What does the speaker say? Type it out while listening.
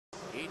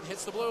Eaton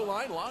hits the blue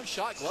line. Long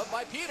shot, gloved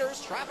by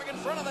Peters. Traffic in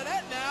front of the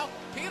net now.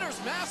 Peters'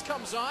 mask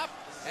comes off.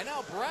 And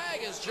now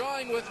Bragg is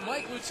jawing with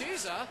Mike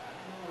Lutiza.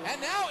 And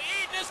now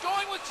Eaton is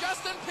going with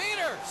Justin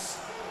Peters.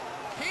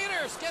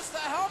 Peters gets the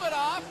helmet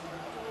off.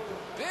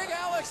 Big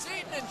Alex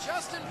Eaton and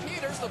Justin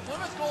Peters, the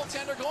Plymouth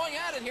goaltender, going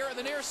at it here at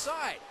the near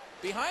side.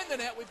 Behind the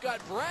net, we've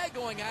got Bragg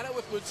going at it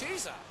with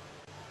Lutiza.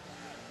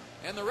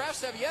 And the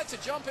refs have yet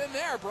to jump in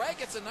there. Bragg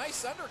gets a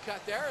nice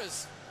undercut there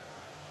as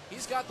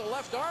he's got the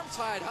left arm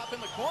tied up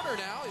in the corner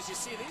now as you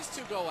see these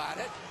two go at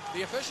it.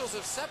 The officials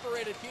have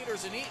separated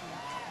Peters and Eaton.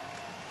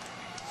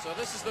 So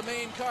this is the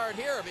main card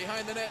here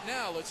behind the net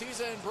now.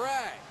 Lutiza and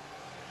Bragg.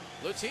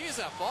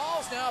 Lutiza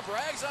falls now.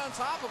 Bragg's on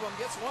top of him.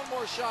 Gets one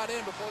more shot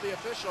in before the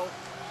official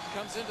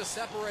comes in to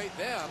separate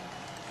them.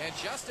 And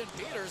Justin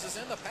Peters is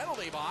in the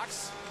penalty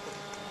box.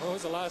 When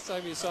was the last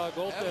time you saw a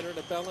goaltender in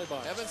the penalty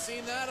box? Haven't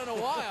seen that in a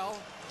while.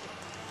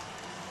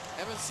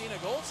 Haven't seen a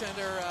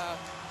goaltender.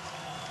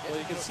 Well,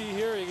 you can see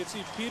here, you can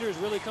see Peters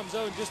really comes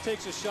out and just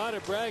takes a shot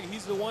at Bragg.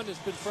 He's the one that's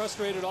been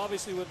frustrated,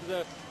 obviously, with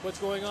what's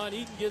going on.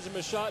 Eaton gives him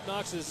a shot,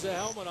 knocks his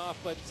helmet off,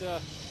 but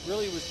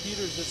really it was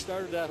Peters that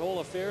started that whole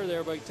affair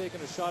there by taking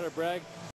a shot at Bragg.